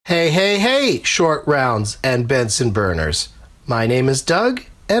Hey, hey, hey, short rounds and Benson burners. My name is Doug,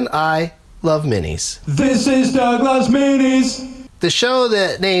 and I love minis. This is Doug Loves Minis. The show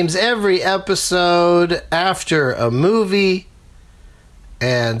that names every episode after a movie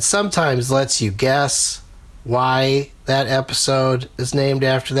and sometimes lets you guess why that episode is named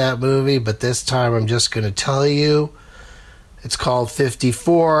after that movie, but this time I'm just going to tell you. It's called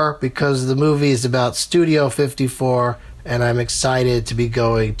 54 because the movie is about Studio 54, and I'm excited to be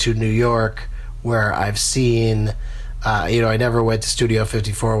going to New York where I've seen, I never went to Studio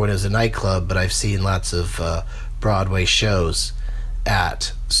 54 when it was a nightclub, but I've seen lots of Broadway shows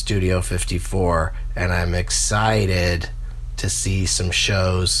at Studio 54, and I'm excited to see some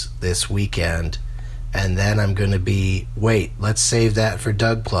shows this weekend. And then I'm going to be, let's save that for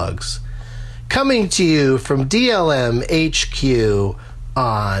Doug Plugs. Coming to you from DLM HQ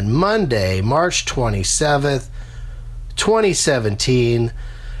on Monday, March 27th, 2017.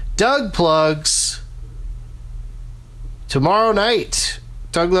 Doug Plugs. Tomorrow night,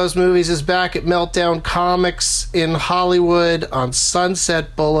 Doug Loves Movies is back at Meltdown Comics in Hollywood on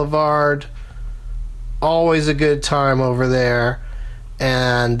Sunset Boulevard. Always a good time over there.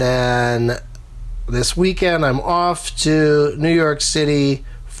 And then this weekend, I'm off to New York City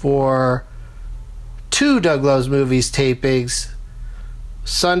for 2 Doug Loves Movies tapings,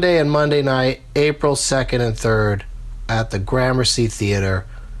 Sunday and Monday night, April 2nd and 3rd, at the Gramercy Theater,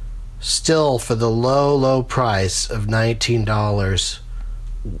 still for the low, low price of $19,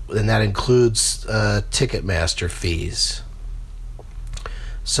 and that includes Ticketmaster fees.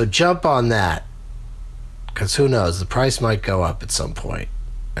 So jump on that, because who knows, the price might go up at some point,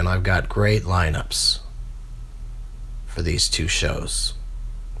 and I've got great lineups for these 2 shows.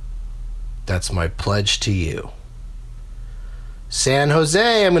 That's my pledge to you. San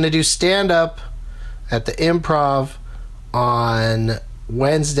Jose, I'm going to do stand-up at the Improv on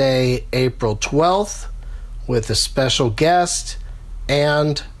Wednesday, April 12th with a special guest,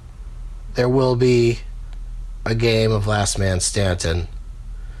 and there will be a game of Last Man Stanton.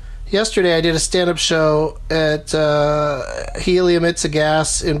 Yesterday, I did a stand-up show at Helium It's a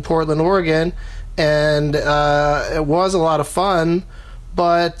Gas in Portland, Oregon, and it was a lot of fun,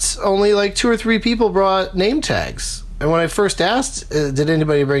 but only like 2 or 3 people brought name tags. And when I first asked, did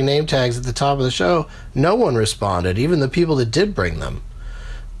anybody bring name tags at the top of the show, no one responded, even the people that did bring them.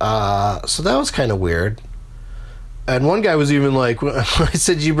 So that was kind of weird. And one guy was even like, when I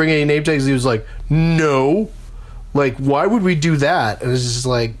said, did you bring any name tags? He was like, no. Like, why would we do that? And it was just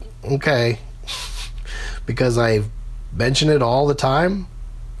like, okay. Because I mention it all the time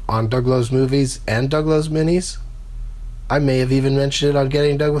on Doug Loves Movies and Doug Loves Minis. I may have even mentioned it on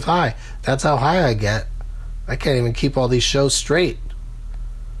Getting Doug with High. That's how high I get. I can't even keep all these shows straight.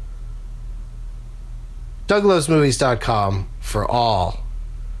 DougLovesMovies.com for all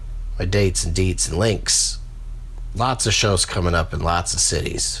my dates and deets and links. Lots of shows coming up in lots of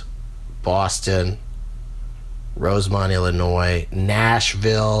cities. Boston, Rosemont, Illinois,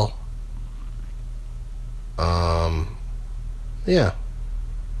 Nashville. Yeah.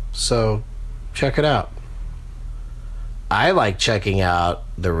 So, check it out. I like checking out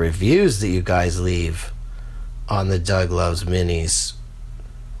the reviews that you guys leave on the Doug Loves Minis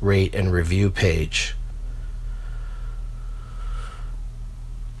rate and review page.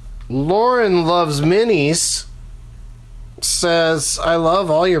 Lauren Loves Minis says, I love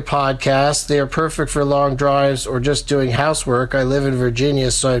all your podcasts. They are perfect for long drives or just doing housework. I live in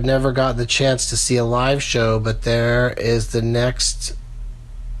Virginia, so I've never gotten the chance to see a live show, but is the next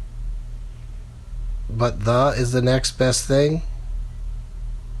best thing.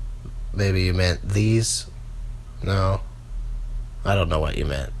 Maybe you meant these. No, I don't know what you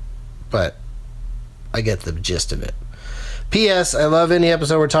meant, but I get the gist of it. P.S. I love any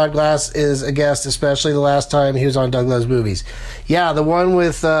episode where Todd Glass is a guest, especially the last time he was on Doug Loves Movies. Yeah, the one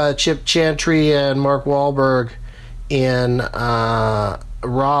with Chip Chantry and Mark Wahlberg in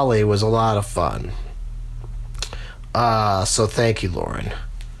Raleigh was a lot of fun. So thank you, Lauren.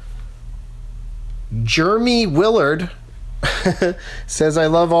 Jeremy Willard says, I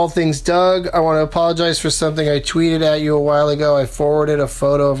love all things Doug. I want to apologize for something I tweeted at you a while ago. I forwarded a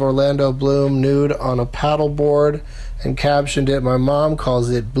photo of Orlando Bloom nude on a paddleboard and captioned it, my mom calls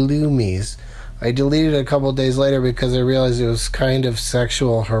it Bloomies. I deleted it a couple days later because I realized it was kind of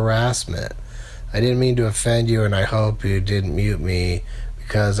sexual harassment. I didn't mean to offend you, and I hope you didn't mute me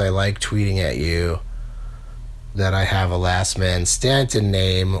because I like tweeting at you that I have a Last Man Stanton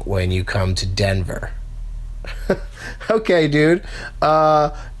name when you come to Denver. Okay, dude.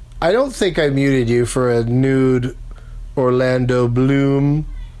 I don't think I muted you for a nude Orlando Bloom.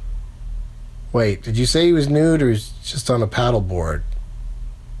 Wait, did you say he was nude or he's just on a paddleboard?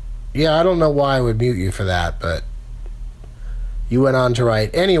 Yeah, I don't know why I would mute you for that, but you went on to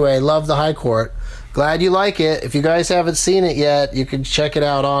write. Anyway, love the High Court. Glad you like it. If you guys haven't seen it yet, you can check it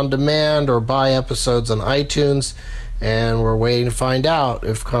out on demand or buy episodes on iTunes. And we're waiting to find out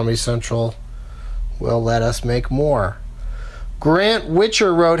if Comedy Central will let us make more. Grant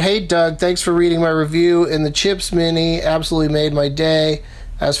Witcher wrote, "Hey Doug, thanks for reading my review in the Chips Mini. Absolutely made my day.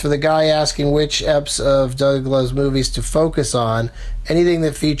 As for the guy asking which eps of Doug Loves Movies to focus on, anything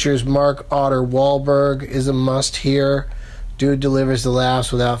that features Mark Otter Wahlberg is a must-hear. Dude delivers the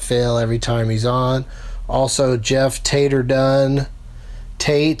laughs without fail every time he's on. Also, Jeff Tater Dunn,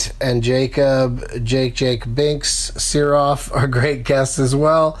 Tate, and Jake Binks Siroff are great guests as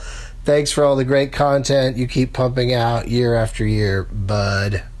well. Thanks for all the great content you keep pumping out year after year,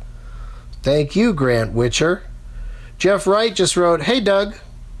 bud." Thank you, Grant Witcher. Jeff Wright just wrote, "Hey Doug!"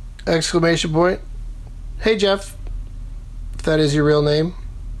 Exclamation point. Hey Jeff, if that is your real name,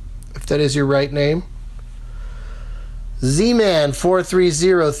 if that is your right name.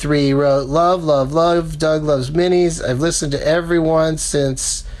 Z-Man4303 wrote, love Doug Loves Minis. I've listened to everyone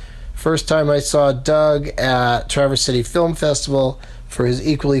since first time I saw Doug at Traverse City Film Festival for his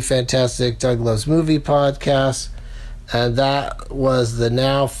equally fantastic Doug Loves Movie podcast. And that was the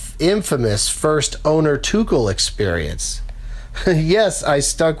now infamous first Owner Tuchel experience. Yes, I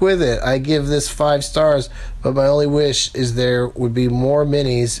stuck with it. I give this 5 stars, but my only wish is there would be more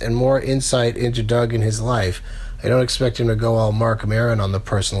minis and more insight into Doug and his life. I don't expect him to go all Mark Maron on the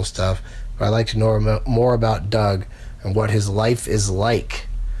personal stuff, but I'd like to know more about Doug and what his life is like.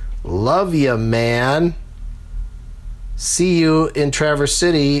 Love ya, man. See you in Traverse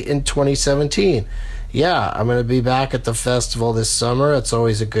City in 2017. Yeah, I'm going to be back at the festival this summer. It's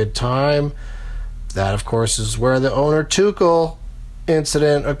always a good time. That, of course, is where the Owner Tuchel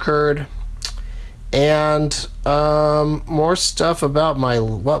incident occurred. And more stuff about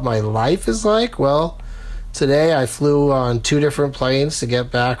what my life is like. Well, today I flew on 2 different planes to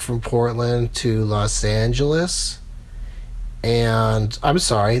get back from Portland to Los Angeles. And, I'm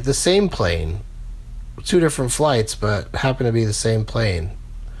sorry, the same plane. 2 different flights, but happened to be the same plane.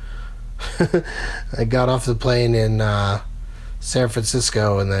 I got off the plane in San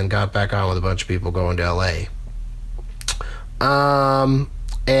Francisco and then got back on with a bunch of people going to LA.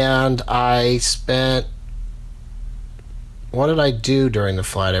 And I spent... What did I do during the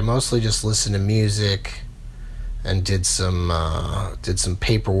flight? I mostly just listened to music and did some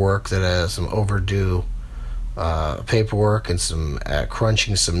paperwork some overdue paperwork and some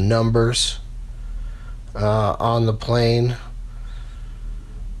crunching some numbers on the plane.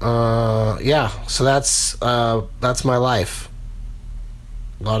 So that's my life.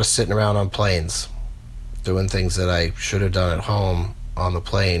 A lot of sitting around on planes, doing things that I should have done at home on the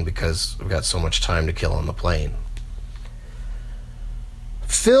plane because I've got so much time to kill on the plane.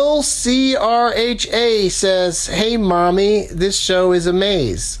 Phil CRHA says, "Hey mommy, this show is a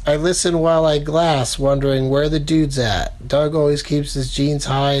maze. I listen while I glass, wondering where the dude's at. Doug always keeps his jeans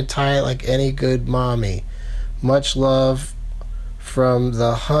high and tight like any good mommy. Much love from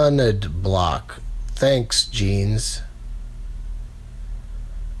the Hunted block. Thanks, jeans."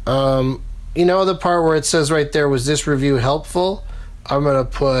 You know the part where it says right there, was this review helpful? I'm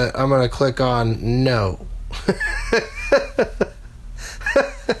gonna click on no.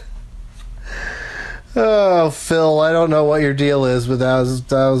 Oh, Phil, I don't know what your deal is, but that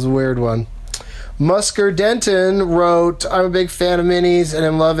was a weird one. Musker Denton wrote, "I'm a big fan of minis and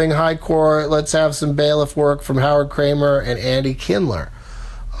am loving High Court. Let's have some bailiff work from Howard Kramer and Andy Kindler."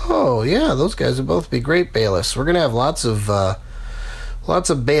 Oh, yeah, those guys would both be great bailiffs. We're going to have lots of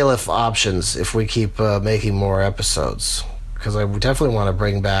bailiff options if we keep making more episodes. Because I definitely want to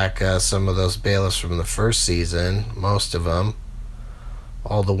bring back some of those bailiffs from the first season, most of them.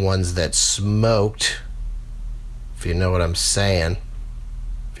 All the ones that smoked, if you know what I'm saying.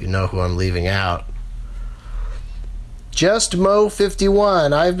 If you know who I'm leaving out. Just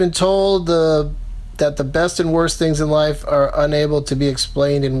Mo51. I've been told that the best and worst things in life are unable to be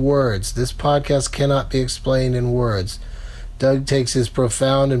explained in words. This podcast cannot be explained in words. Doug takes his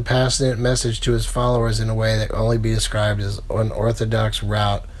profound and passionate message to his followers in a way that can only be described as an orthodox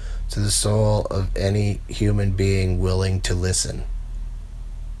route to the soul of any human being willing to listen.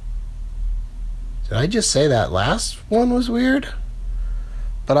 Did I just say that last one was weird?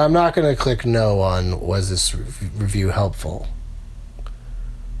 But I'm not going to click no on was this review helpful.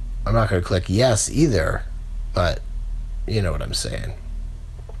 I'm not going to click yes either, but you know what I'm saying.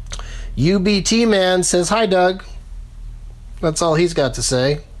 UBT Man says, "Hi Doug." That's all he's got to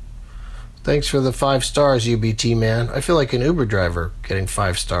say. Thanks for the 5 stars, UBT Man. I feel like an Uber driver getting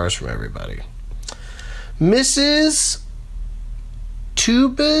 5 stars from everybody. Mrs.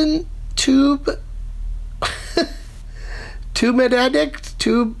 Tubenic,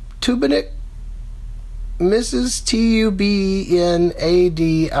 Mrs.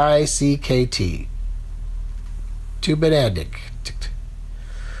 Tubenadict. Tubenadict.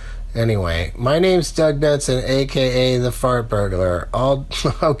 Anyway, my name's Doug Benson, aka the Fart Burglar.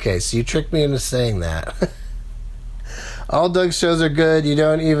 Okay, so you tricked me into saying that. All Doug's shows are good. You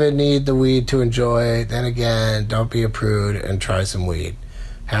don't even need the weed to enjoy. Then again, don't be a prude and try some weed.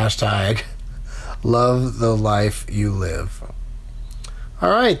 Hashtag love the life you live. All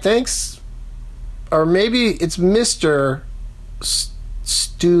right, thanks. Or maybe it's Mr.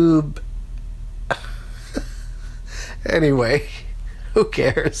 Stube. Anyway, who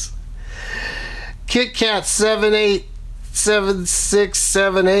cares?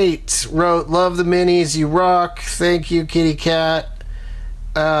 KitKat787678 wrote, love the minis, you rock. Thank you, Kitty Cat.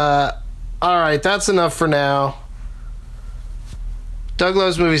 Alright, that's enough for now.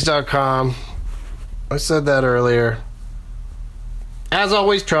 DougLovesMovies.com. I said that earlier. As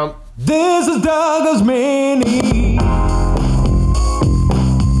always, Trump. This is Douglas Mini.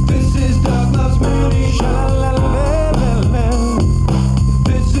 This is Douglas Mini. Sha-la-la-la-la-la.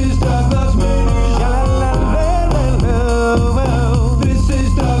 This is Douglas Mini. Sha-la-la-la-la-la. This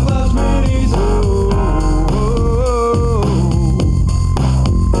is Douglas Mini.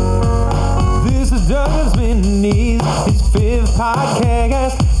 This is Douglas Mini. His fifth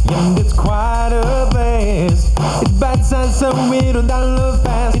podcast, and it's quite a blast. It's bite-sized, so we don't download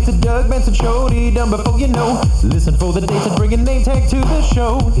fast. It's a Doug Benson show, done before you know. Listen for the dates and bring a name tag to the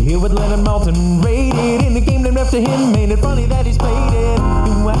show. Here with Leonard Maltin rated in the game named after him. Made it funny that he's played it.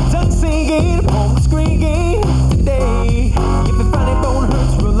 Do I done singing on the screen game today? If the funny bone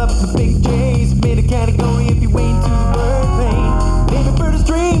hurts, roll up the big J's. Made a category if you wait to the word thing. Baby bird is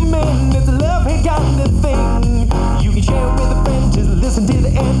dreaming, it's a love-hate kind of thing. You can share it with a friend, just listen to the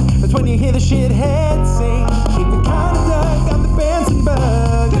end. That's when you hear the shithead sing.